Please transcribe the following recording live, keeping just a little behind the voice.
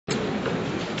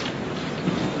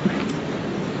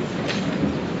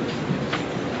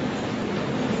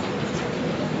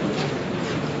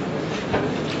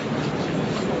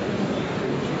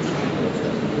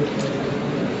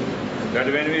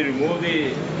when we remove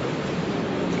the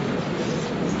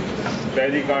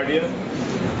pericardium,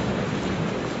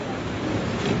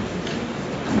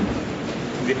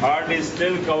 the heart is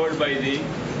still covered by the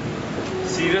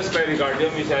serous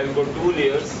pericardium, which has got two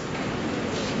layers.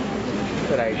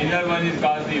 Right. Inner one is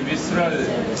called the visceral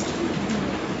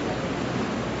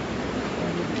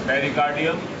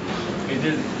pericardium. It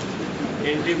is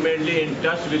intimately in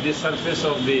touch with the surface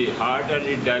of the heart and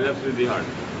it develops with the heart.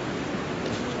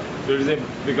 So it is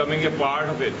becoming a part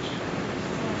of it.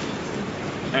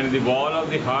 And the wall of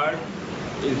the heart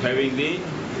is having the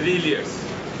three layers,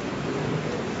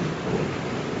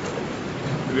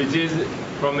 which is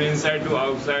from inside to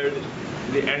outside.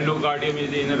 The endocardium is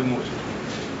the innermost.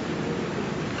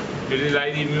 It is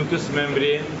like the mucous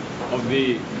membrane of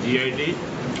the GIT.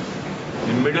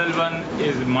 The middle one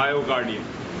is myocardium,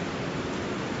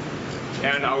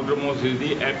 and outermost is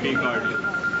the epicardium.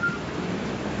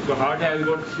 So heart has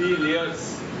got three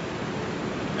layers: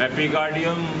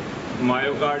 epicardium,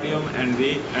 myocardium, and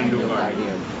the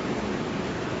endocardium.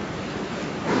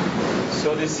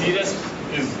 So the serous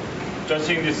is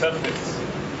touching the surface,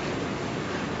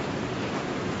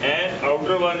 and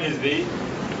outer one is the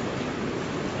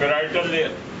parietal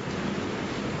layer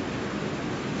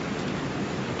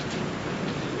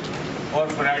or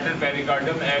parietal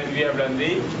pericardium, as we have done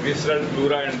the visceral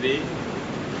pleura and the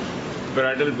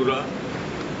parietal pleura.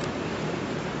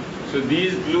 So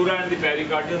these pleura and the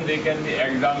pericardium, they can be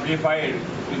exemplified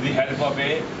with the help of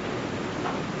a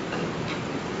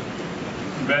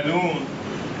balloon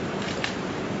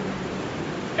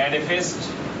and a fist.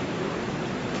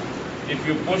 If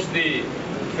you push the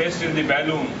fist in the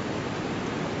balloon,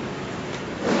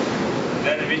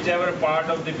 then whichever part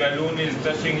of the balloon is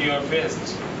touching your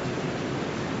fist,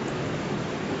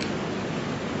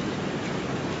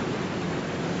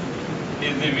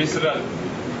 is the visceral,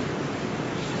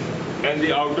 and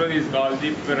the outer is called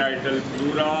the parietal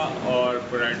pleura or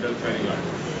parietal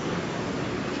pericardium.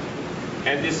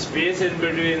 And the space in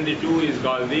between the two is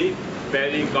called the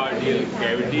pericardial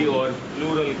cavity or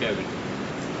pleural cavity.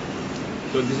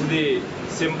 So this is the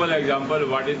simple example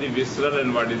what is the visceral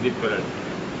and what is the parietal.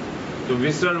 So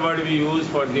visceral word we use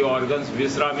for the organs.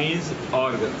 Viscera means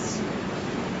organs.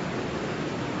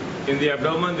 In the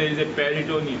abdomen there is a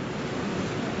peritoneum,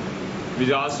 which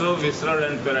is also visceral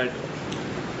and parietal.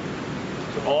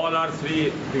 So all are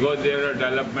three because their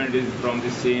development is from the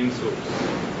same source.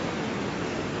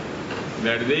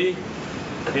 That is the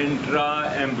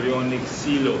intra-embryonic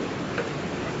silo.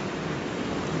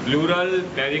 Pleural,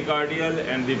 pericardial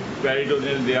and the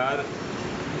peritoneal, they are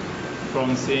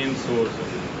from same source.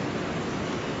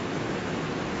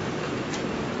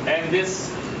 And this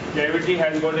cavity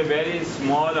has got a very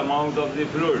small amount of the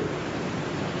fluid,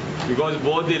 because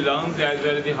both the lungs as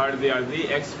well as the heart, they are the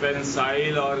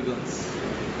expansile organs.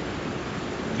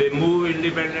 They move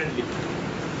independently.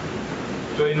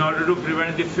 So in order to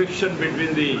prevent the friction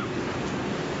between the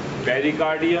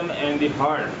pericardium and the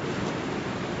heart,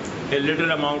 a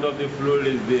little amount of the fluid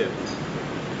is there,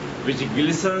 which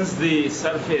glistens the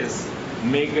surface,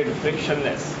 make it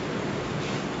frictionless.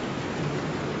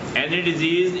 Any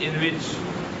disease in which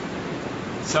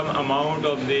some amount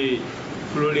of the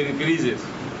fluid increases,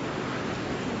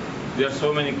 there are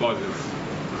so many causes.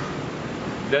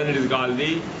 Then it is called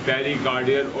the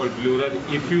pericardial or pleural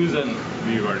effusion,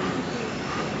 we word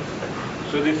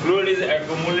use. So the fluid is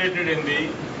accumulated in the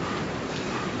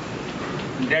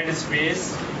dead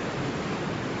space,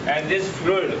 and this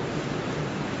fluid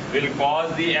will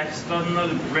cause the external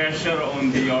pressure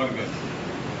on the organ.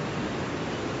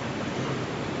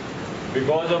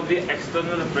 Because of the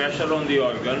external pressure on the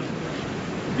organ,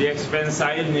 the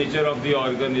expansile nature of the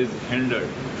organ is hindered.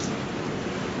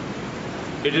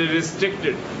 It is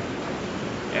restricted,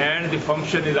 and the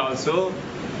function is also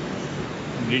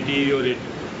deteriorated,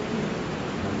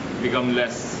 become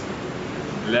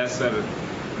lesser,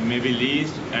 maybe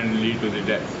least, and lead to the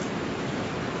death.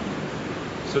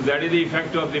 So that is the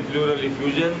effect of the pleural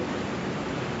effusion.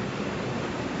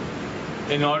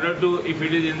 In order to, if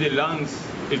it is in the lungs,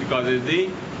 it causes the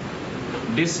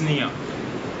dyspnea.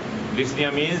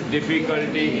 Dyspnea means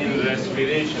difficulty in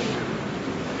respiration.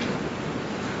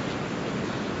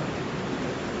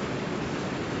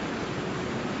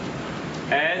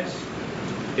 And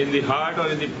in the heart or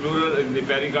in the pleural, in the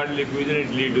pericardial effusion, it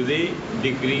leads to the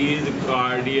decreased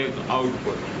cardiac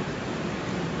output.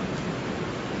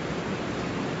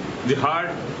 The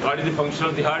heart, what is the function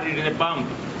of the heart? It is a pump.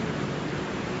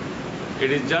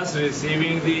 It is just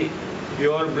receiving the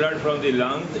pure blood from the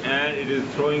lungs and it is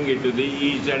throwing it to the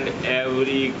each and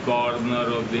every corner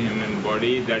of the human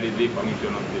body. That is the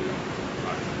function of the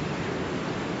heart.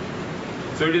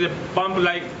 So it is a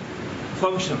pump-like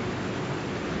function.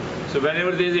 So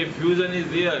whenever there is a effusion is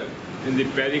there in the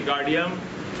pericardium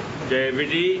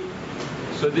cavity,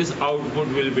 so this output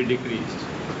will be decreased,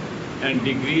 and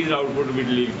decreased output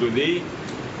will lead to the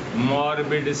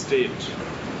morbid state,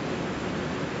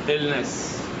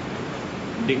 illness,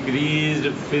 decreased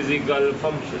physical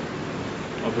function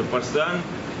of a person,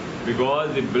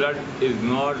 because the blood is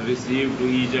not received to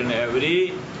each and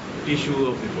every tissue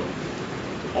of the body.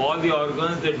 All the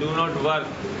organs, they do not work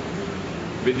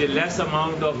with the less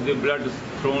amount of the blood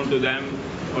thrown to them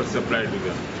or supplied to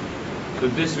them. So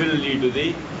this will lead to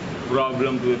the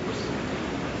problem to a person.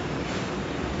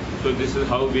 So this is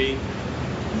how we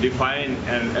define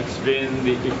and explain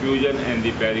the effusion and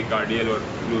the pericardial or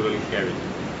pleural cavity.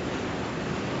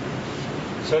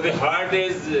 So the heart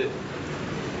is,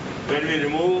 when we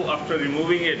remove, after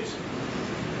removing it,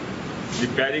 the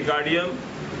pericardium,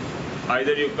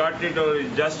 either you cut it or you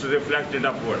just reflect it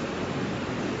upward.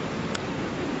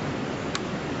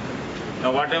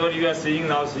 Now whatever you are seeing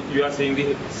now, you are seeing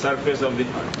the surface of the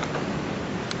heart.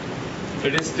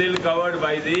 It is still covered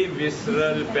by the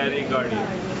visceral pericardium.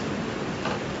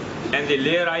 And the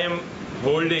layer I am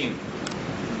holding,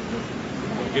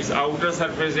 its outer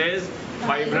surface is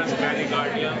fibrous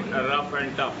pericardium, rough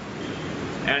and tough.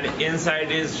 And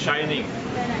inside is shining.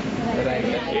 Right.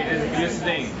 It is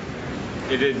glistening.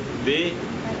 It is the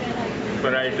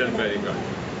parietal pericardium.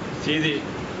 See the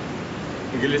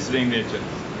glistening nature.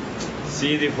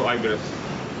 See the fibrous,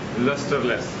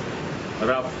 lusterless,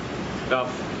 rough,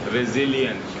 tough,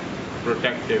 resilient,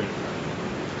 protective.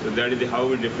 So that is how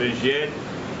we differentiate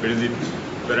between the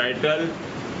parietal,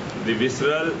 the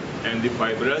visceral, and the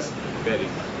fibrous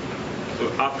pericardium.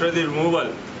 So after the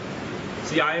removal,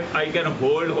 see, I can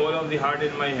hold whole of the heart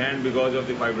in my hand because of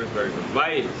the fibrous pericardium.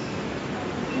 Why?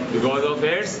 Because of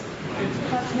its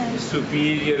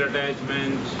superior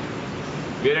attachment.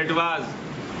 Where it was?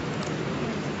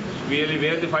 Really,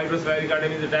 where the fibrous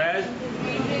pericardium is attached?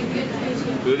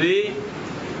 To the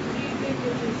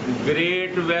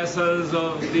great vessels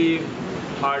of the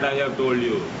heart, I have told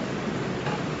you.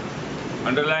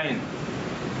 Underline.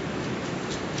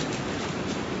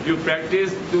 You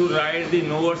practice to write the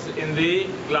notes in the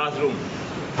classroom.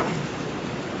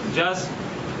 Just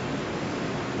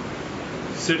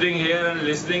sitting here and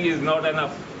listening is not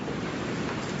enough.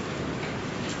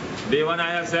 Day one I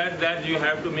have said that you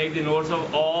have to make the notes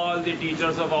of all the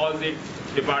teachers of all the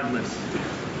departments,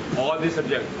 all the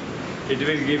subjects. It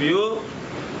will give you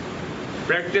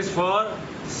practice for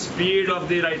speed of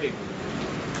the writing.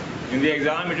 In the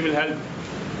exam it will help.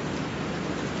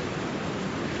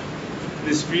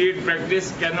 The speed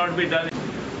practice cannot be done.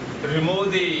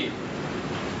 Remove the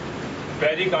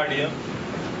pericardium.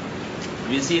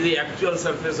 We see the actual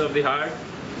surface of the heart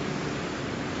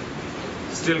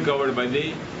still covered by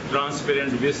the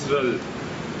transparent visceral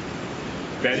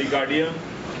pericardium.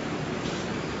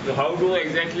 So how to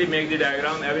exactly make the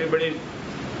diagram? Everybody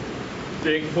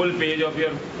take full page of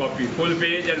your copy, full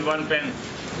page and one pen,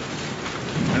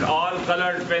 and all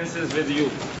colored pencils with you.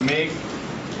 Make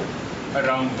a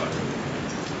round one.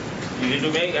 Easy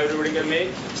to make, everybody can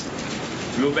make.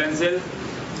 Blue pencil,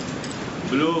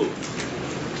 blue,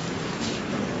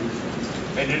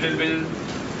 a little bit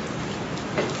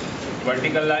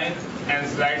vertical line and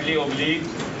slightly oblique,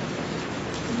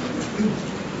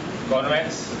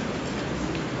 convex.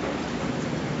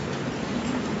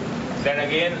 Then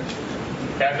again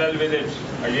parallel with it,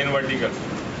 again vertical.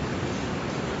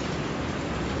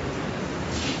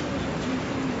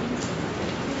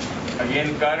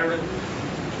 Again curved,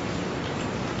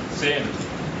 same.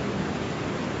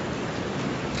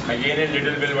 Again a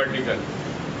little bit vertical.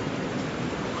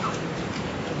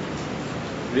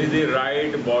 This is the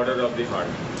right border of the heart.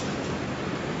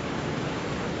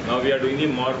 Now we are doing the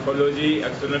morphology.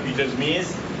 External features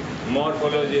means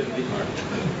morphology of the heart.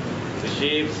 The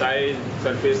shape, size,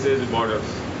 surfaces, borders.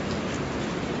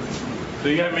 So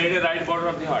you have made a right border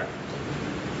of the heart.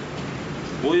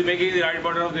 Who is making the right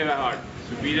border of the heart?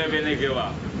 Superior vena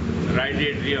cava, right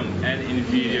atrium, and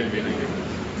inferior vena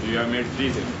cava. So you have made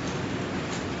three things.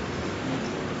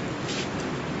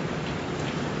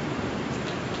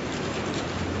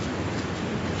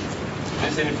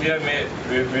 This inferior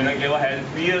vena cava has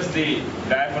pierced the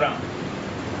diaphragm.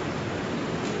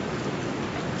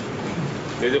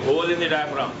 There is a hole in the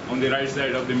diaphragm on the right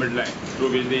side of the midline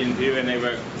through which the inferior vena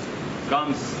cava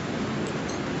comes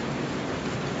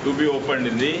to be opened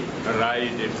in the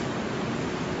right atrium.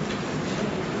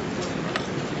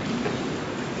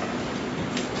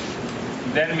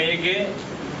 Then make a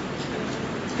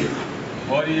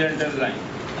horizontal line.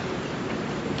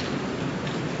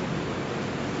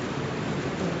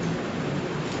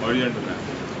 horizontal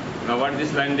line. Now what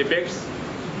this line depicts?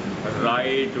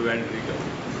 Right ventricle.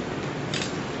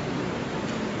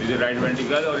 This is right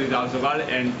ventricle, or is also called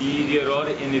anterior or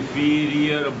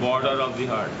inferior border of the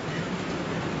heart.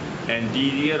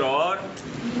 Anterior or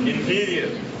inferior.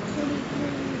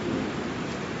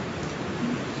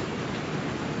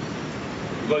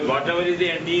 Because whatever is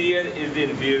the anterior is the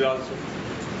inferior also.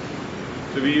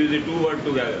 So we use the two words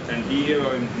together, anterior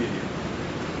or inferior.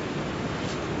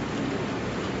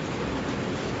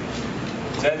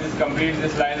 Then this completes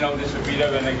this line of the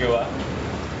superior vena cava,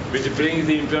 which brings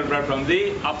the impure blood from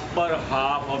the upper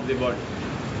half of the body.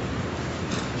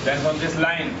 Then from this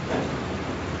line,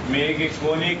 make a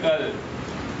conical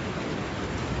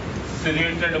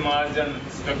serrated margin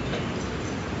structure.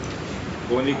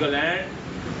 Conical and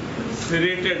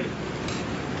serrated,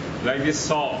 like this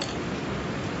saw.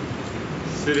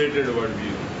 Serrated word we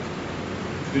use.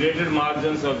 Serrated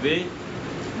margins of the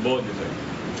both the sides.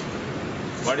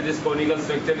 What is this conical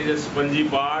structure? It is a spongy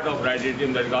part of right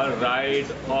atrium that is called right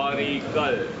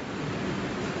auricle.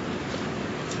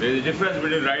 There is a difference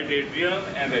between right atrium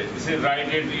and right. This is right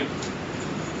atrium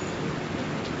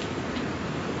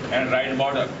and right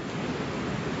border.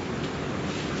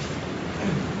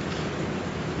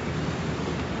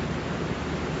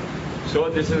 So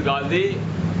this is called the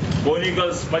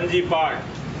conical spongy part,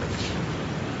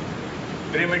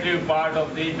 primitive part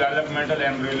of the developmental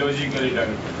embryologically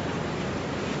development.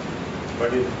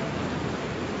 What is?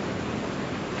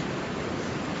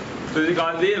 So this is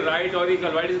called the right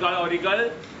auricle. What is called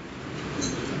auricle?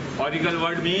 Auricle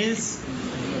word means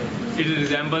it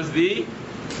resembles the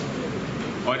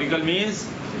auricle means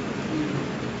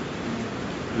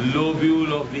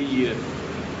lobule of the ear,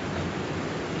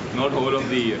 not whole of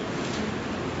the ear.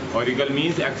 Auricle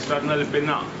means external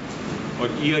pinna, or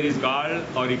ear is called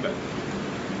auricle.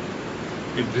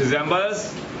 It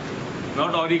resembles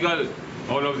not auricle,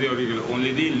 all of the auricle,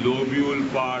 only the lobule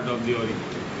part of the auricle,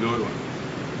 lower one.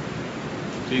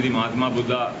 See the Mahatma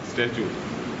Buddha statue.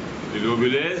 The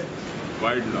lobule is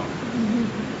quite long.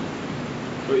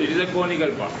 So it is a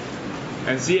conical part.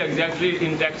 And see exactly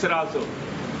in texture also.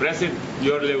 Press it,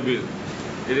 your lobule.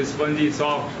 It is spongy,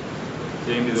 soft.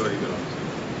 Same is auricle also.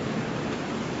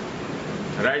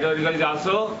 Right auricle is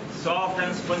also soft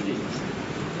and spongy.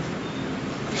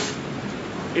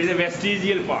 It is a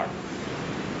vestigial part.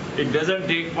 It doesn't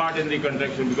take part in the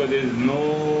contraction because there is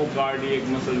no cardiac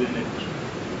muscle in it.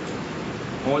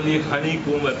 Only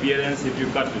honeycomb appearance if you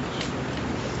cut it.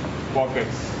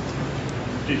 Pockets,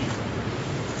 tissue.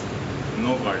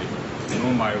 No cardiac,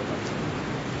 no myocardium.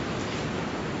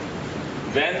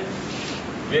 Then,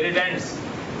 where it ends,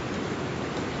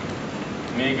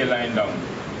 make a line down.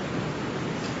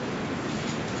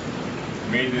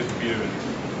 Made this pyramid.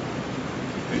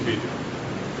 Repeat it.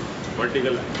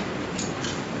 Vertical line.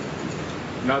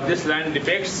 Now this line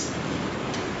depicts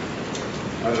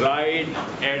right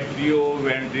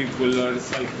atrioventricular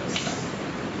sulcus.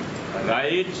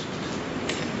 Right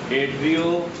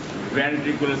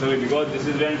atrioventricular sulcus, because this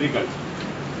is ventricle.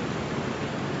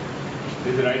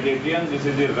 This is right atrium, this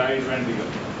is the right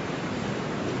ventricle.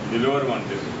 The lower one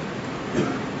is.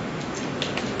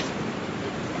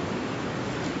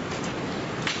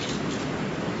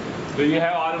 So you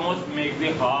have almost make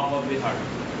the half of the heart.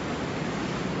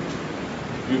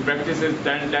 You practice it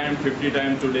 10 times, 50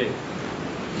 times today,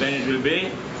 then it will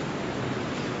be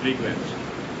frequent.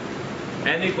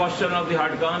 Any question of the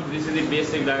heart comes, this is the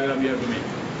basic diagram you have to make.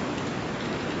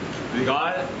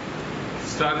 Regard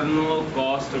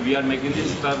sternocostal, we are making the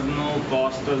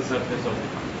sternocostal surface of the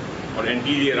heart, or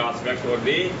anterior aspect or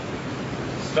the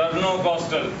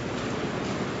sternocostal.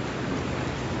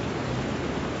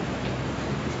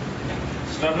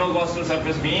 Sternocostal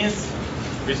surface means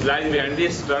which lies behind the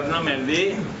sternum and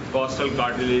the costal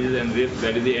cartilages and ribs,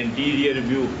 that is the anterior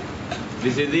view.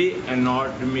 This is the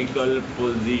anatomical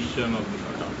position of the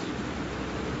heart also.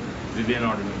 This is the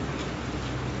anatomy.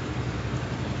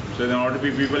 So the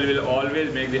anatomy people will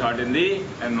always make the heart in the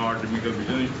anatomical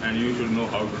position, and you should know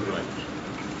how to draw it.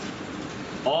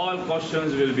 All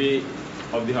questions will be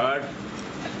of the heart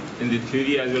in the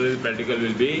theory as well as the practical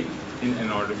will be in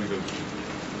anatomical position.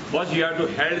 First you have to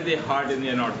hold the heart in the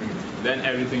anatomy, then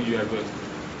everything you have to explain.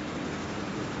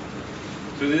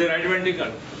 So this is the right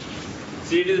ventricle.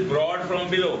 See, it is broad from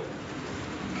below.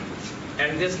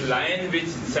 And this line which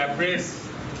separates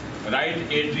right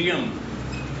atrium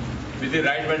with the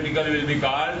right ventricle will be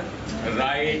called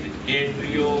right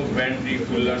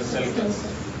atrioventricular sulcus.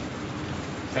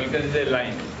 Sulcus is a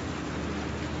line.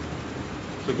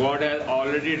 So God has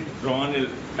already drawn an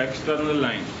external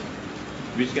line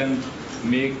which can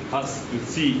make us to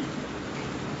see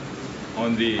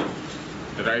on the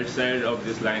The right side of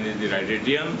this line is the right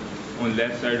atrium. On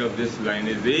left side of this line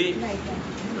is the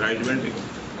right ventricle.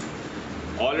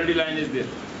 Already line is there.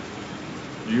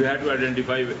 You have to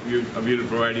identify. We will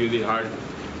provide you the heart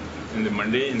in the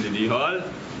Monday in the D hall.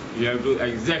 You have to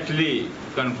exactly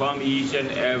confirm each and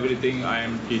everything I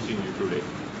am teaching you today.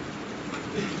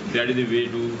 That is the way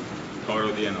to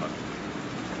cover the anatomy.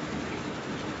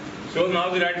 So now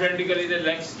the right ventricle is a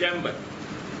Lex chamber.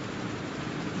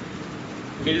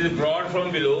 It is broad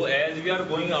from below. As we are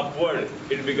going upward,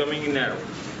 it is becoming narrow.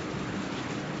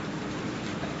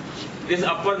 This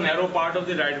upper narrow part of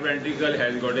the right ventricle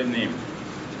has got a name.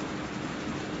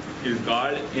 It is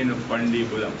called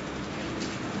infundibulum.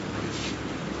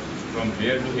 From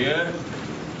here to here,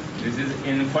 this is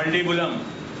infundibulum.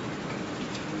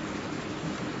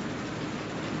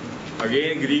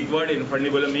 Again, Greek word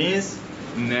infundibulum means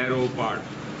narrow part,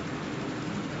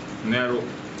 narrow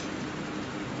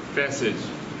passage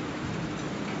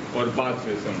or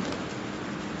pathway somewhere.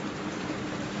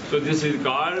 So this is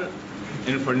called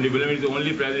infundibulum. It is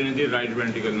only present in the right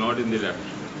ventricle, not in the left.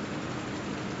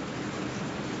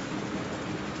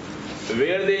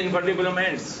 Where the infundibulum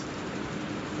ends?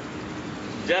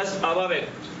 Just above it.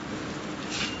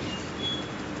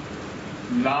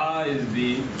 La is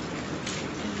the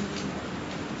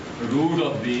root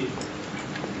of the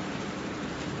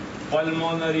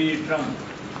pulmonary trunk.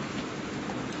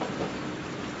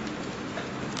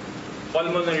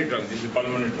 Pulmonary trunk. This is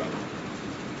pulmonary trunk.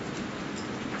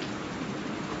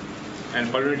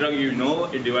 And pulmonary trunk, you know,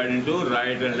 it divided into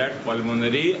right and left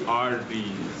pulmonary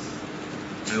arteries.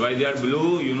 And why they are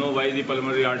blue? You know why the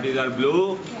pulmonary arteries are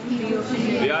blue?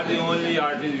 They are the only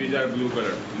arteries which are blue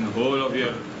colored in the whole of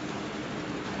your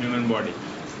human body.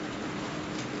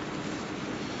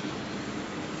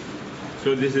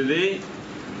 So this is the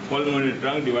pulmonary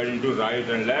trunk divided into right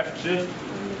and left.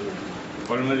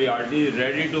 Pulmonary artery is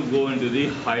ready to go into the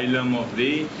hilum of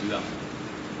the lung.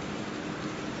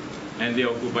 And they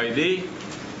occupy the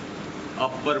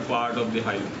upper part of the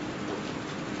hilum.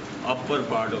 Upper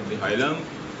part of the hilum.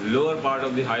 Lower part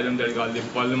of the hilum, that is called the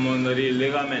pulmonary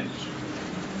ligament,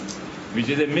 which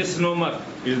is a misnomer.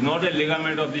 It is not a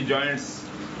ligament of the joints.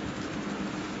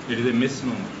 It is a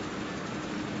misnomer.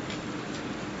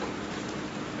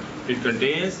 It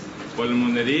contains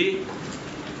pulmonary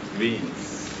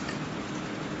veins.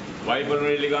 Why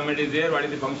pulmonary ligament is there? What is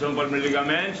the function of pulmonary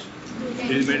ligament?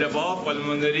 It is made up of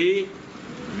pulmonary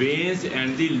veins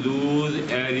and the loose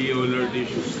areolar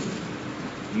tissue.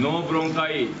 No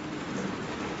bronchi,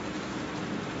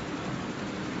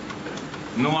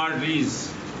 no arteries,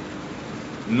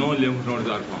 no lymph nodes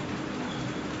are formed.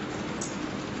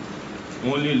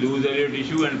 Only loose areolar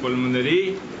tissue and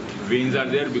pulmonary veins are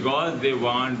there because they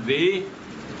want the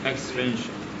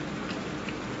expansion.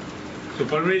 So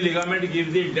pulmonary ligament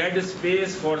gives the dead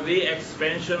space for the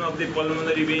expansion of the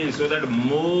pulmonary veins so that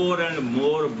more and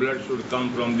more blood should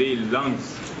come from the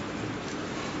lungs.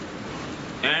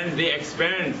 And they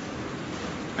expand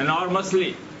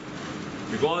enormously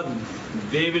because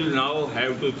they will now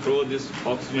have to throw this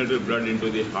oxygenated blood into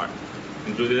the heart,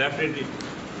 into the left atrium.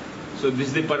 So this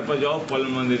is the purpose of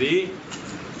pulmonary.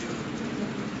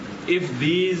 If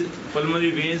these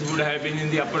pulmonary veins would have been in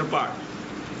the upper part,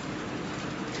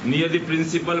 near the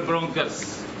principal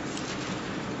bronchus,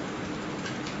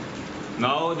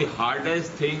 now the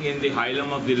hardest thing in the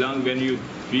hilum of the lung when you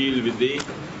feel with the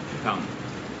tongue.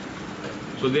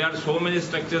 So there are so many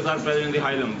structures are present in the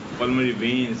hilum. Pulmonary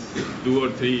veins, 2 or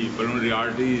 3. Pulmonary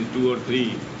arteries, 2 or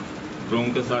 3.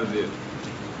 Bronchus are there.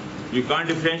 You can't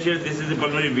differentiate this is a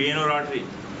pulmonary vein or artery.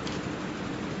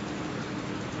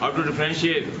 How to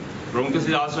differentiate? Bronchus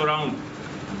is also round.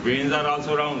 Veins are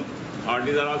also round.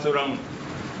 Arteries are also round.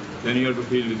 Then you have to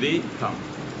feel with the thumb.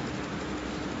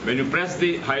 When you press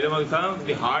the hilum of the thumb,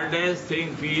 the hardest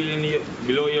thing feel in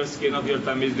below your skin of your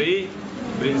thumb is the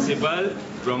principal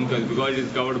bronchus because it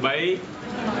is covered by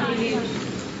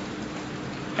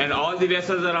and all the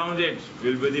vessels around it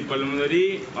will be the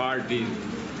pulmonary arteries.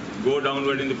 Go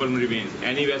downward in the pulmonary veins.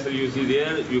 Any vessel you see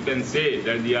there, you can say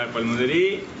that they are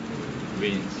pulmonary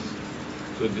veins.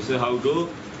 So this is how to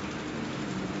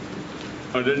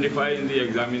identify in the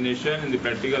examination, in the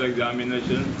practical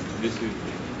examination, this is.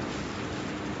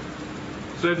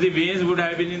 So if the veins would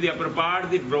have been in the upper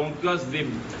part, the bronchus, the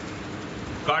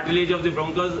cartilage of the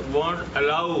bronchus won't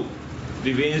allow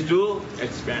the veins to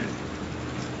expand.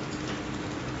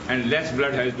 And less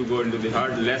blood has to go into the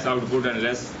heart, less output and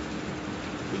less.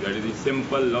 So that is the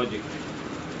simple logic.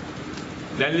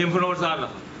 Then lymph nodes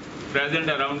are present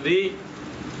around the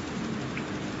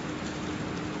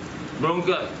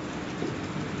bronchus.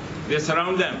 They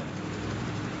surround them.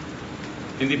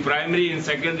 In the primary, in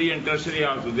secondary and tertiary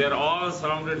also, they are all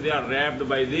surrounded, they are wrapped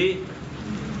by the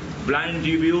blind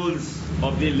tubules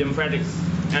of the lymphatics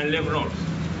and lymph nodes.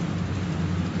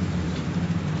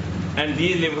 And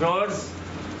these lymph nodes,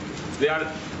 they are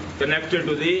connected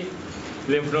to the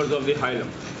lymph nodes of the hilum.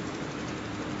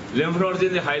 Lymph nodes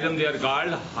in the hilum, they are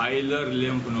called hilar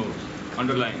lymph nodes.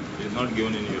 Underline, it is not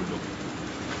given in your book.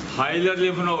 Hilar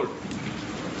lymph node.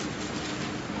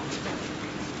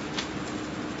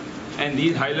 And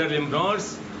these hilar lymph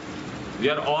nodes, they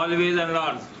are always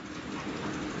enlarged.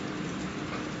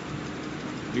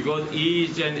 Because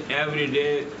each and every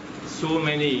day, so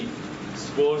many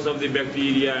spores of the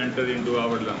bacteria enter into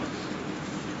our lungs,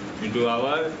 into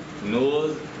our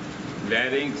nose,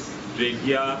 larynx,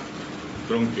 trachea,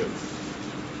 bronchioles.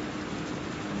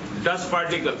 Dust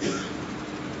particles,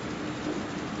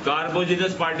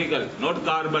 carbogenous particle, not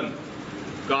carbon,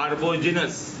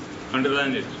 carbogenous,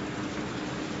 underline it.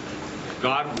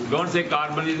 Don't say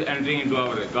carbon is entering into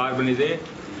our, carbon is a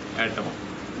atom.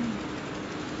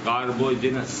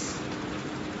 Carbogenous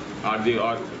are the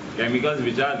chemicals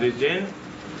which are rich in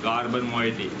carbon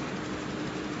moiety.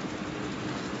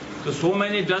 So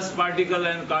many dust particle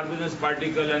and carbogenous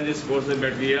particle and the spores of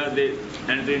bacteria, they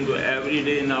enter into every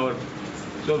day in our.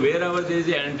 So wherever there is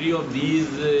the entry of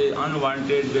these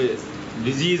unwanted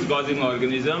disease-causing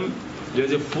organism, there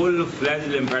is a full-fledged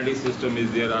lymphatic system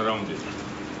is there around it.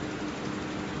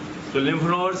 So lymph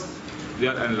nodes, they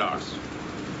are enlarged.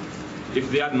 If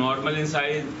they are normal in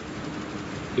size,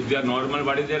 if they are normal,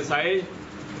 what is their size?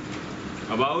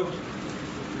 About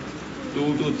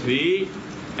 2 to 3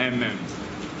 mm.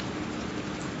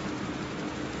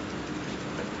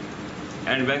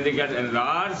 And when they get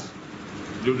enlarged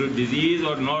due to disease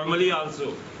or normally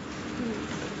also,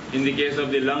 in the case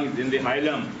of the lungs, in the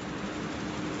hilum,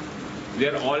 they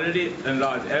are already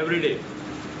enlarged every day.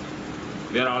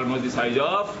 They are almost the size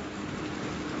of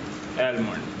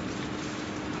almond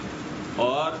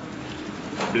or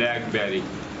blackberry,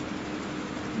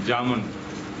 jamun.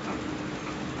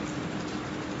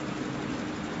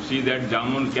 See that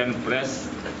jamun can press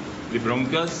the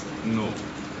bronchus? No,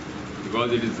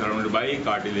 because it is surrounded by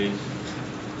cartilage.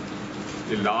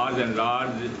 The large and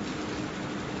large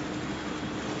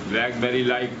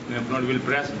blackberry-like lymph node will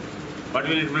press. What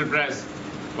will it will press?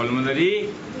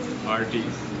 Pulmonary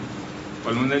arteries,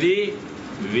 pulmonary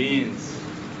veins.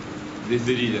 This is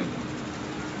the reason.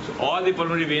 So all the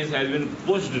pulmonary veins has been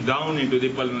pushed down into the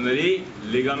pulmonary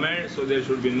ligament, so there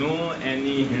should be no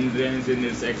any hindrance in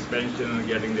its expansion and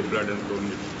getting the blood and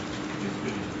flowing.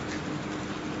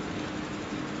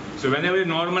 So whenever a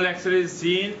normal X-ray is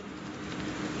seen,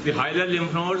 the hilar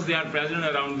lymph nodes, they are present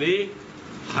around the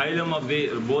hilum of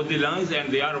both the lungs,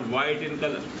 and they are white in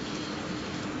color.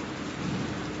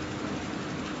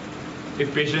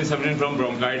 If patient is suffering from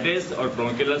bronchitis or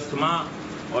bronchial asthma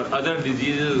or other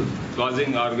diseases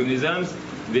causing organisms,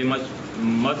 they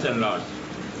must enlarge.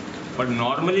 But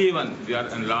normally even they are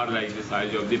enlarged like the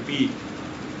size of the pea.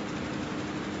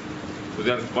 So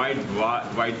they are quite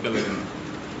white color,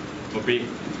 opaque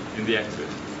in the X-ray.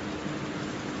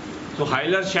 So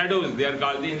hilar shadows, they are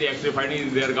called in the X-ray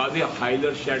findings, they are called the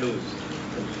hilar shadows.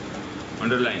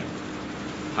 Underline.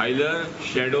 Hilar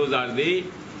shadows are the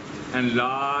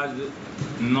enlarged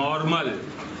normal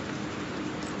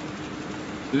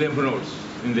lymph nodes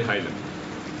in the hilum.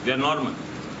 They are normal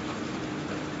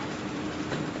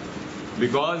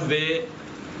because they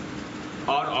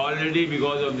are already,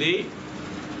 because of the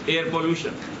air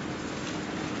pollution,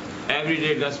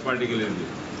 everyday dust particle is there.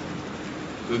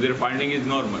 So their finding is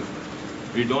normal.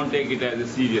 We don't take it as a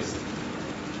serious.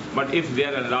 But if they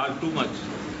are enlarged too much,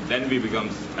 then we become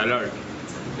alert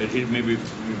that it may be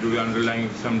due to underlying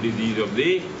some disease of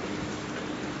the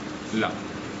lung.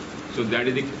 So that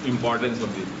is the importance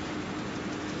of this.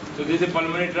 So this is a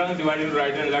pulmonary trunk divided into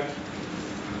right and left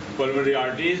pulmonary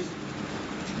arteries.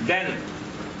 Then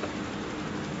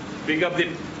pick up the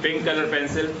pink color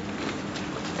pencil.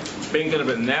 Pink color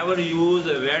pencil. Never use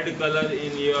a red color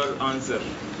in your answer.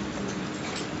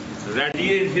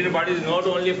 Radial inferior body is not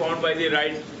only found by the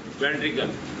right ventricle.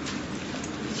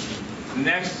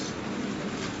 Next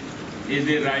is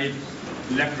the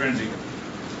left ventricle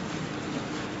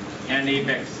and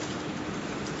apex,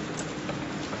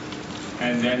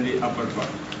 and then the upper part.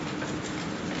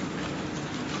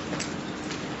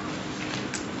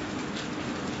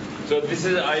 So this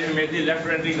is, I made the left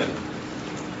ventricle.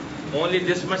 Only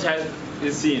this much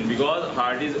is seen because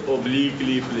heart is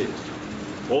obliquely placed.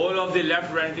 Whole of the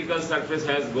left ventricle surface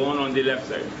has gone on the left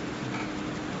side.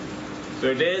 So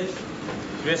it is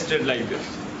twisted like this.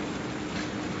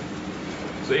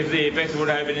 So if the apex would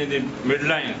have been in the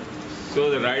midline, So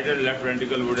the right and left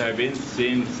ventricle would have been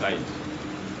same side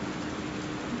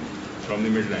from the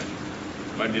midline,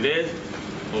 but it is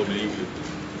obliquely.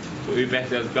 So apex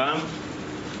has come.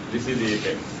 This is the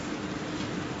apex,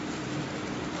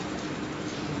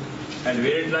 and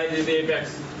where it lies is the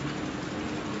apex.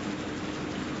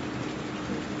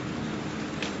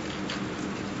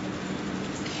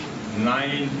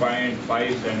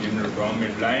 (9.5 centimeter from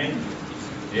midline).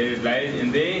 Here it lies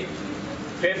in the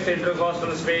fifth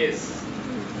intercostal space.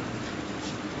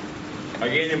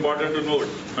 Again, important to note,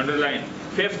 underline,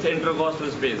 fifth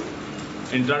intercostal space.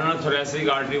 Internal thoracic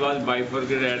artery was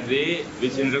bifurcated at the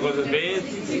which intercostal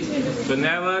space? So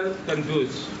never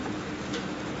confuse.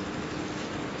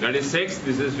 That is sixth,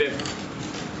 this is fifth.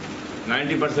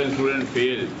 90% students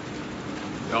fail.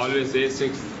 They always say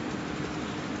sixth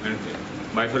and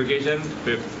fifth. Bifurcation,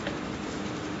 fifth.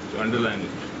 So underline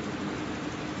it.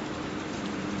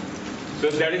 So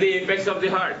that is the apex of the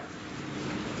heart.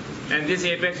 And this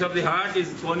apex of the heart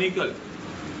is conical.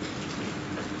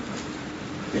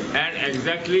 And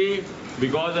exactly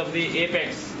because of the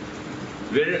apex,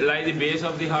 where lies the base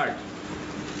of the heart?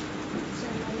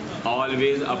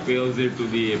 Always opposite to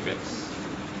the apex.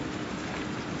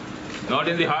 Not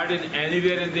in the heart, in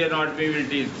anywhere in the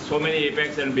anatomy, so many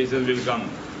apex and bases will come.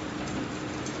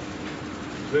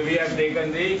 So we have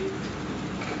taken the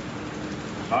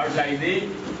heart like the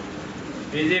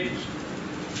Egypt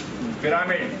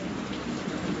pyramid.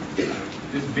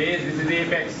 This base, this is the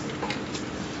apex.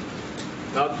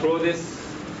 Now throw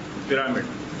this pyramid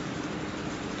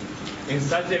in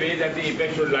such a way that the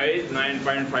apex should lie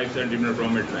 9.5 centimeter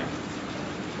from midline.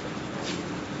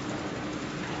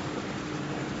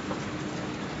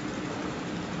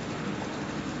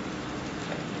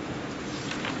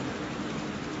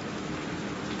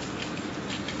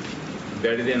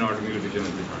 That is the anatomical vision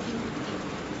of the heart.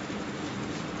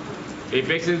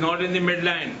 Apex is not in the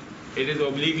midline. It is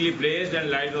obliquely placed and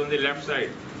lies on the left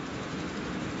side.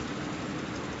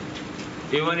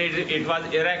 Even it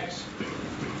was erect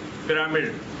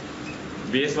pyramid,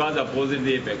 base was opposite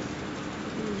the apex.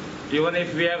 Even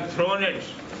if we have thrown it,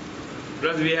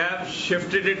 plus we have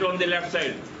shifted it on the left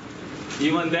side,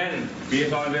 even then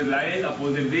base always lies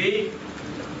opposite the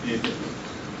apex.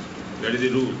 That is the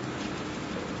rule.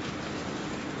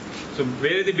 So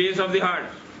where is the base of the heart?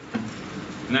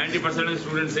 90% of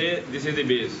students say this is the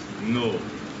base. No.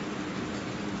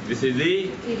 This is the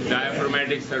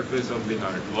diaphragmatic surface of the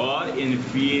heart or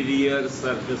inferior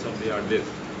surface of the heart. This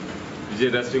which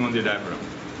is resting on the diaphragm.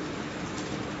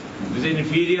 This is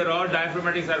inferior or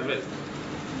diaphragmatic surface.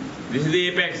 This is the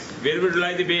apex. Where would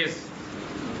lie the base?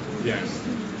 Yes.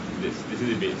 This is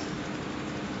the base.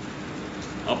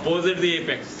 Opposite the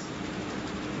apex.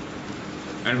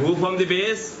 And who from the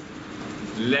base?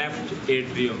 Left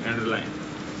atrium, underline.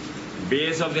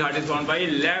 Base of the heart is formed by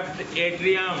left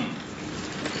atrium,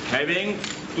 having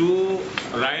two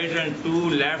right and two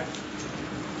left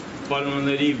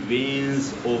pulmonary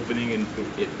veins opening into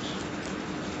it.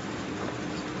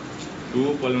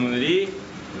 Two pulmonary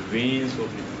veins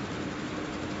opening.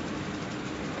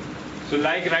 So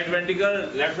like right ventricle,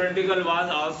 left ventricle was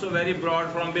also very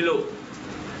broad from below.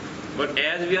 But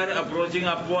as we are approaching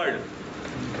upward,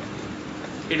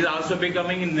 it is also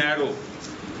becoming narrow.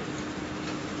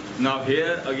 Now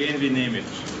here again we name it.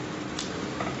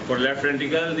 For left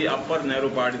ventricle, the upper narrow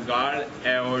part is called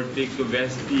aortic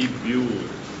vestibule.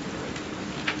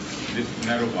 This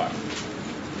narrow part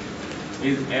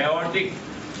is aortic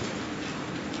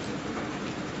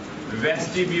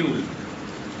vestibule.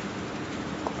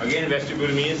 Again,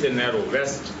 vestibule means a narrow,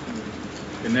 vest,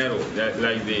 a narrow, that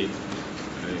like the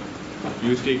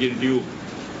you stick in tube.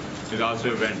 It is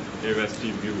also a vent, a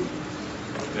vestibule.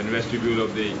 Then vestibule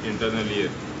of the internal ear,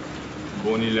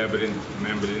 bony labyrinth,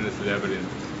 membranous labyrinth,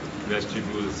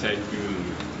 vestibule,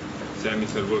 saccule,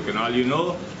 semicircular canal. You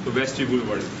know the vestibule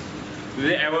word.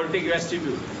 The aortic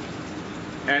vestibule.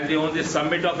 And on the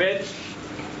summit of it,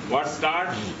 what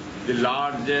starts? The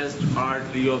largest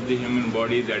artery of the human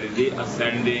body, that is the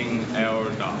ascending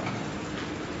aorta.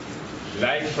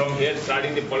 Like from here,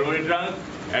 starting the pulmonary trunk,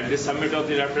 at the summit of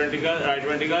the left ventricle, right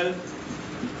ventricle,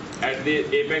 at the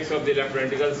apex of the left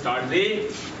ventricle, start the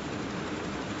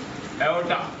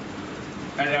aorta.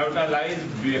 And aorta lies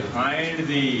behind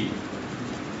the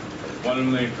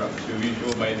pulmonary trunk. So we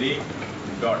show by the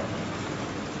dot.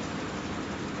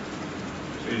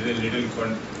 So it is a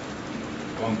little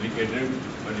complicated,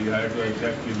 but you have to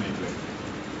exactly make it.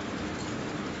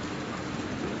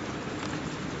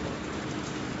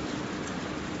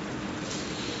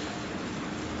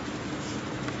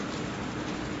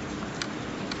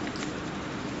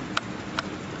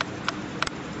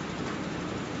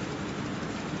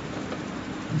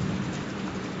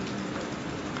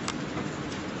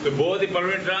 So both the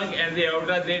pulmonary trunk and the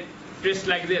aorta, they twist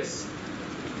like this.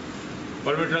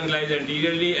 Pulmonary trunk lies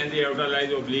anteriorly and the aorta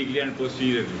lies obliquely and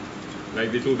posteriorly.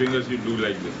 Like the two fingers, you do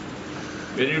like this.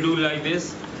 When you do like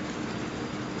this,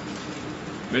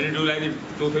 when you do like the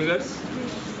two fingers,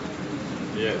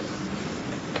 yes.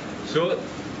 So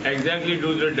exactly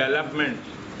to the development,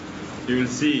 you will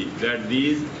see that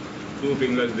these two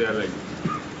fingers, they are like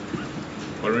this.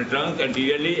 Pulmonary trunk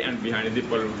anteriorly and behind the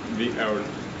aorta.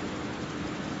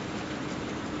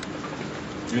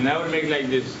 You never make like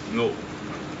this, no.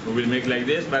 We will make like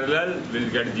this, parallel, we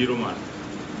will get 0 mark.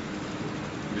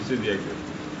 This is the example.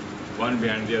 One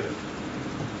behind the other.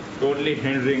 Totally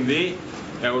hindering the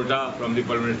aorta from the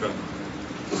pulmonary trunk.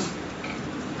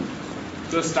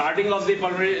 So starting of the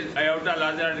pulmonary aorta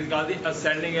larger is called the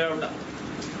ascending aorta.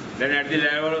 Then at the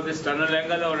level of the sternal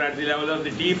angle or at the level of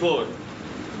the T4,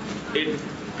 it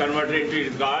converted into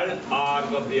it called arc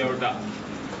of the aorta,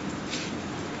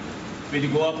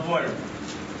 which go upward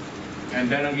and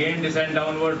then again descend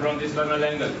downward from the sternal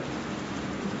angle.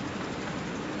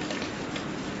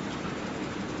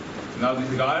 Now this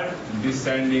is called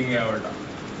descending aorta.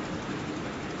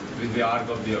 This is the arc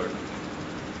of the aorta.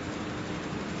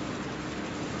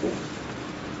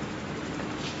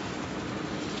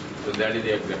 So that is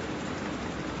the example.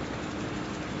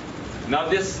 Now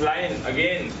this line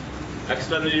again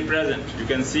externally present. You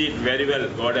can see it very well.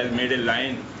 God has made a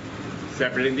line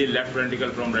separating the left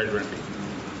ventricle from right ventricle.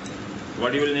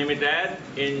 What you will name it as?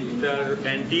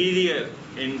 Anterior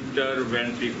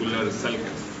interventricular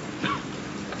sulcus.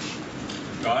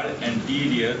 Called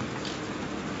anterior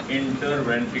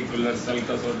interventricular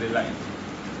sulcus or the line.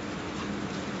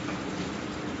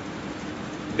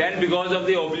 Then because of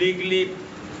the obliquely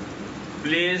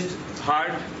placed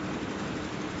heart,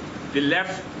 the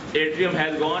left atrium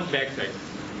has gone backside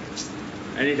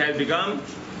and it has become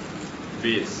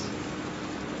base.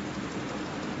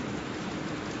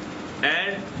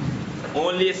 And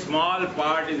only a small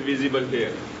part is visible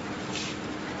here.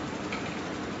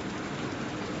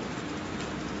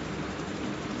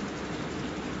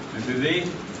 This is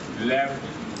the left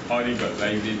auricle,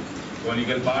 like the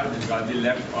conical part is called the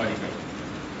left auricle.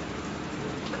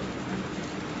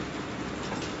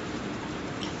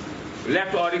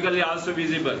 Left auricle is also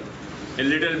visible a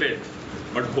little bit,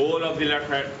 but whole of the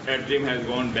left atrium has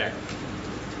gone back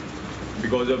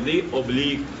because of the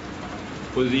oblique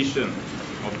position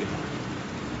of the heart.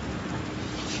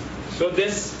 So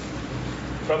this,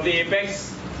 from the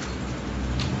apex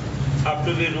up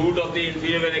to the root of the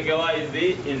inferior vena cava is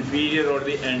the inferior or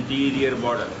the anterior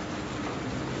border.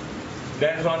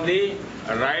 Then from the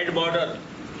right border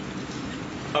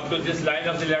up to this line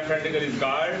of the left ventricle is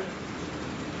called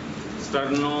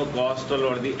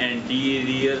sternocostal or the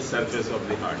anterior surface of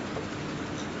the heart.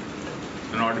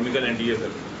 Anatomical anterior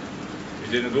surface.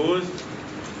 It includes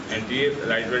anterior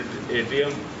right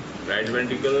atrium, right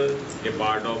ventricle, a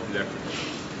part of left ventricle.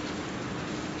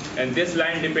 And this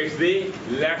line depicts the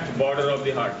left border of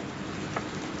the heart.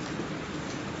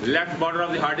 Left border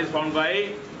of the heart is formed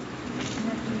by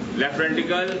left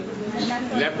ventricle,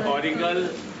 left auricle,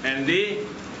 and the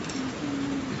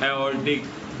aortic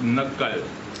knuckle.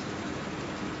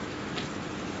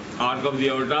 Arc of the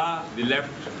aorta, the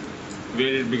left,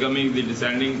 where it becoming the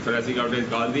descending thoracic aorta, is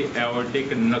called the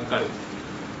aortic knuckle.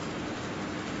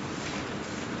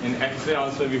 In X-ray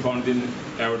also we found the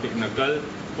aortic knuckle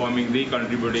forming the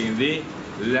contributing in the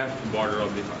left border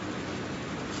of the heart.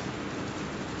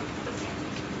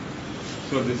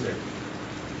 So this way.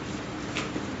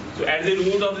 So at the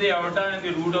root of the aorta and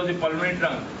the root of the pulmonary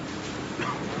trunk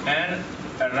and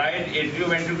right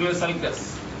atrioventricular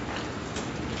sulcus.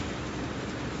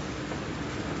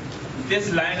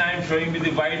 This line I am showing with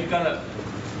the white color.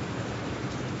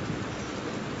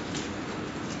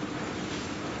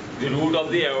 The root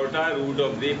of the aorta, root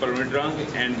of the pulmonary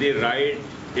trunk, and the right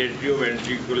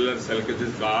atrioventricular sulcus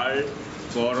is called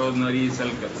coronary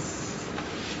sulcus.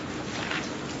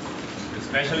 The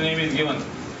special name is given.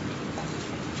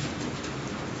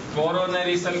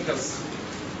 Coronary sulcus.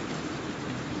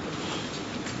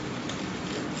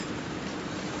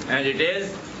 And it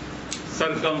is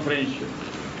circumferential.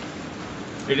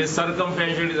 It is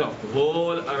circumferential, it is a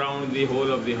whole around the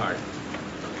whole of the heart.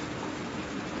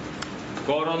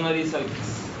 Coronary sulcus.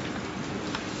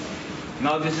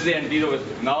 Now this is the anterior.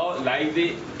 Now like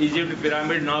the Egypt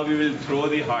pyramid, now we will throw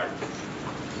the heart.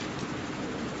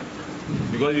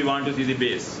 Because we want to see the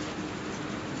base.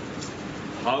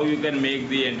 How you can make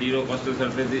the anterior costal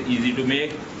surface is easy to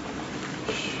make.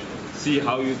 See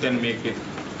how you can make it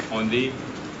on the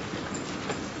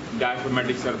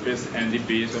diaphragmatic surface and the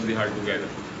base of the heart together.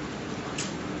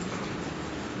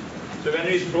 So when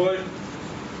we throw it,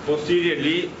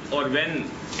 posteriorly, or when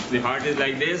the heart is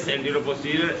like this, anterior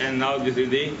posterior, and now this is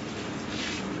the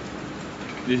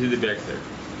back side.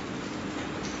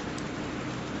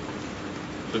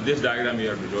 So this diagram you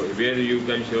have to show, where you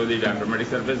can show the diaphragmatic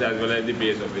surface as well as the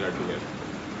base of the heart together.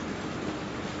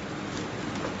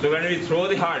 So when we throw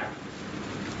the heart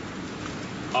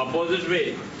opposite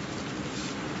way,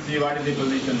 see what is the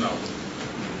position now.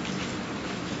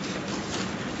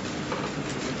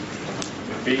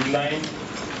 The pink line,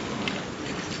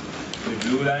 the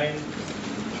blue line,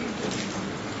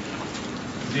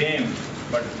 same,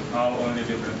 but now only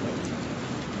different.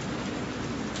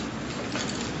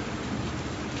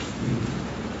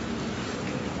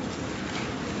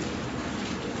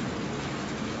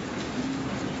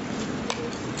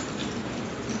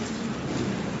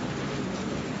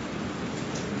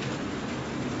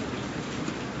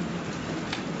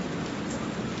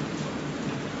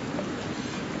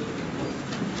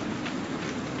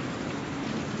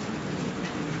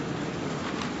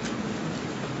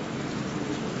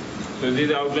 So this is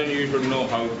the outline you should know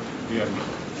how you are.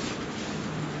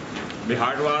 The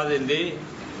heart was in the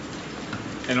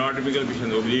anatomical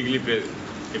position, obliquely placed.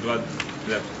 It was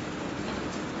left.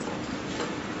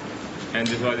 And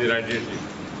this was the right atrium.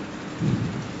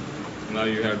 Now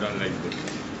you have done like this.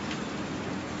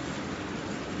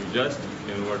 You just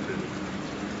inverted it.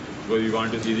 Because you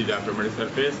want to see the diaphragmatic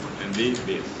surface and the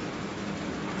base.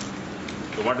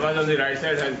 So what was on the right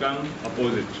side has come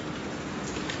opposite.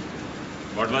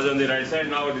 What was on the right side,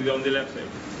 now it is on the left side.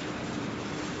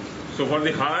 So for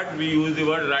the heart, we use the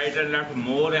word right and left,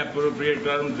 more appropriate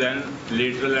terms than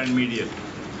lateral and medial.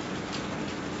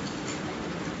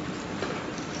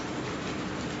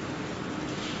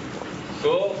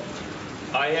 So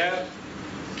I have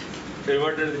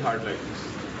pivoted the heart like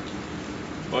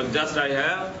this. Or just I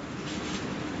have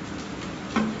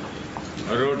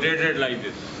rotated like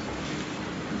this.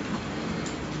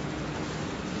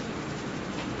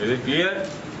 Is it clear?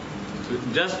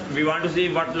 Just we want to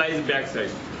see what lies backside.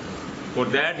 For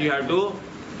that you have to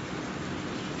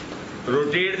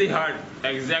rotate the heart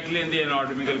exactly in the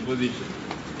anatomical position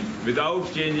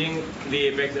without changing the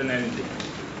apex and anything.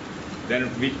 Then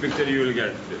which picture you will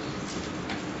get this.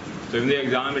 So in the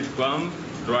exam it comes,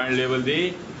 try and label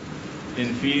the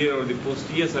inferior or the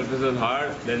posterior surface of the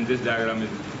heart, then this diagram is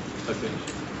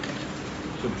essential.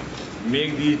 So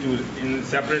make these two in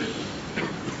separate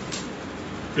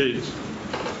page,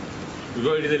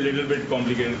 because it is a little bit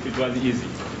complicated. It was easy,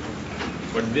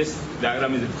 but this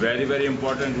diagram is very, very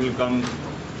important. Will come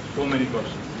so many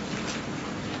questions.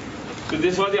 So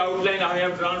this was the outline I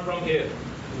have drawn from here.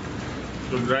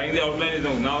 So drawing the outline is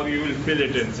now you will fill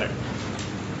it inside.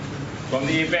 From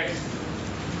the apex,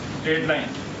 straight line,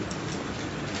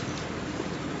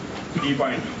 key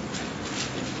point.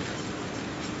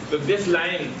 So this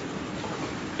line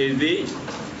is the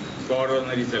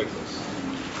coronary sulcus.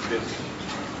 This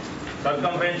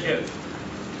circumferential,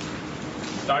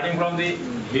 starting from the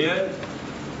here,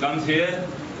 comes here,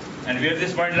 and where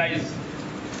this point lies,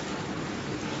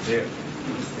 here.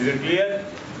 Is it clear?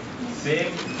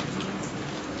 Same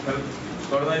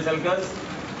coronary sulcus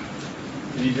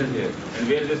reaches here, and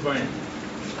where this point?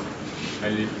 I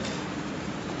leave.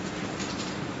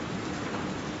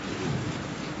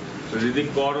 So this is the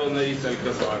coronary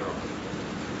sulcus artery,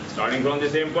 starting from the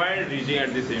same point, reaching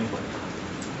at the same point.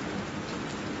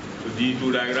 So these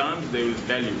two diagrams, they will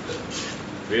tell you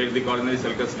where the coronary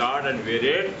sulcus starts and where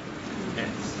it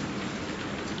ends.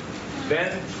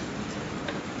 Then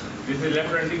this is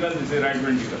left ventricle, this is right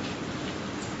ventricle.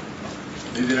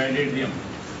 This is the right atrium.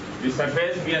 This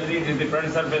surface we are seeing is the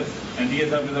front surface, anterior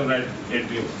surface of right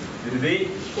atrium. This is the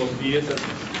posterior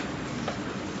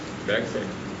surface, back side.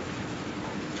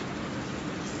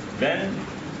 Then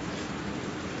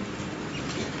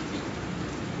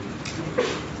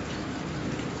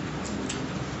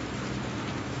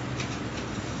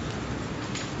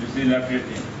you see left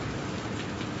atrium.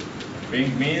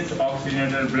 Pink means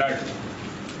oxygenated blood.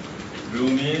 Blue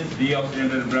means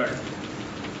deoxygenated blood.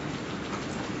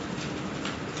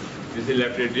 This is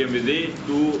left atrium with the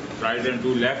two right and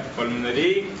two left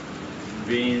pulmonary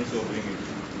veins opening it,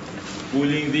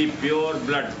 pooling the pure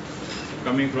blood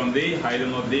coming from the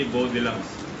hilum of the both the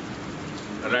lungs,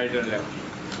 right and left.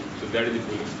 So that is the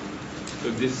pooling.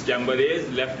 So this chamber is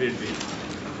left atrium,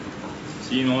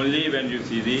 seen only when you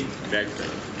see the back side.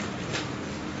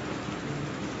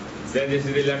 Then this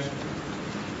is the left.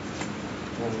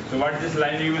 So what is this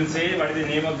line you will say? What is the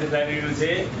name of this line you will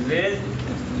say? This is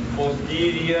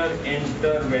posterior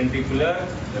interventricular.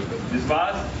 This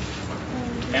was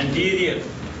anterior.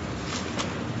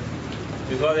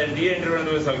 This was anterior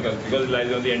interventricular sulcus because it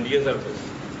lies on the anterior surface.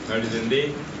 That is in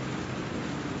the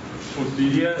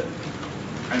posterior.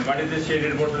 And what is this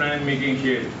shaded portion I am making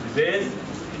shade? This is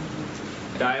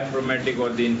diaphragmatic or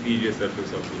the inferior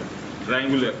surface of the eye.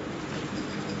 Triangular,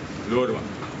 lower one.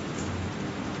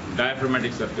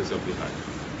 Diaphragmatic surface of the heart.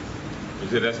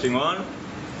 Is it resting on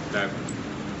diaphragm?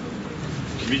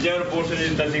 Whichever portion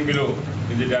is touching below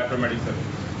is the diaphragmatic surface.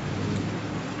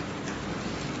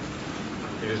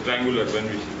 It is triangular when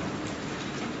we see.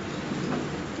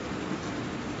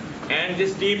 And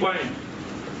this T point,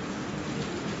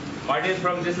 what is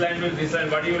from this line to this line?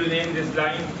 What you will name this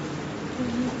line?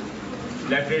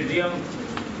 Left atrium,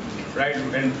 right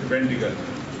ventricle.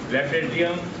 Left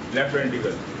atrium, left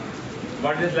ventricle.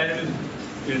 What this line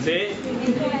will say?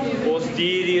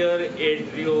 Posterior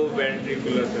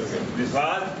atrioventricular surface. This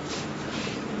was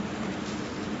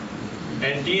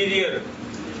anterior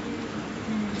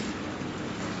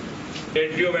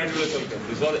atrioventricular surface.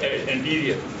 This was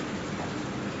anterior.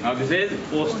 Now this is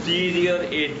posterior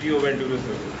atrioventricular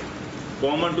surface.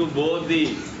 Common to both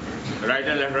the right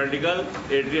and left ventricle,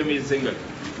 atrium is single.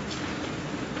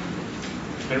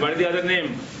 And what is the other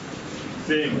name?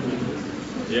 Same.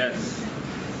 Yes.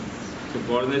 So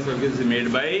coronary circuit is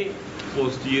made by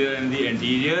posterior and the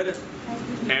anterior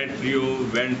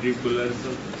atrioventricular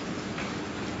surface.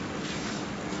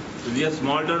 So these are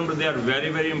small terms, but they are very,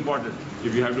 very important.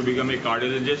 If you have to become a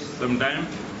cardiologist sometime,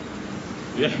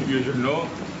 you should know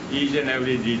each and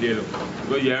every detail of it.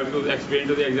 Because you have to explain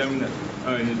to the examiner,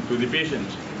 to the patient,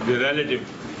 the relative,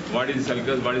 what is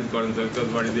sulcus, what is coronary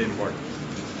sulcus, what is the importance.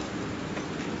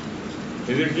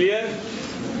 Is it clear?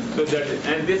 So that,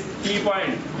 and this key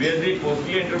point where the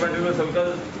posterior interventricular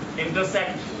sulcus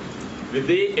intersect with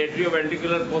the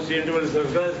atrioventricular posterior interventricular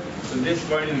sulcus, so this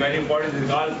point is very important. This is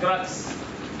called crux.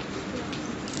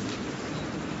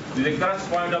 This is the crux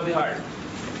point of the heart.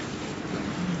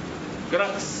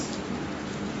 Crux.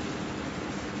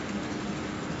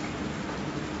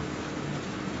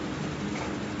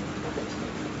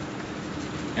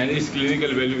 And its clinical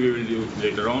value we will do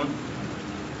later on.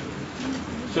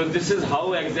 So this is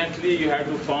how exactly you have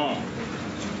to form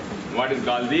what is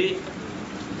called the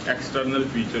external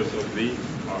features of the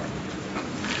heart.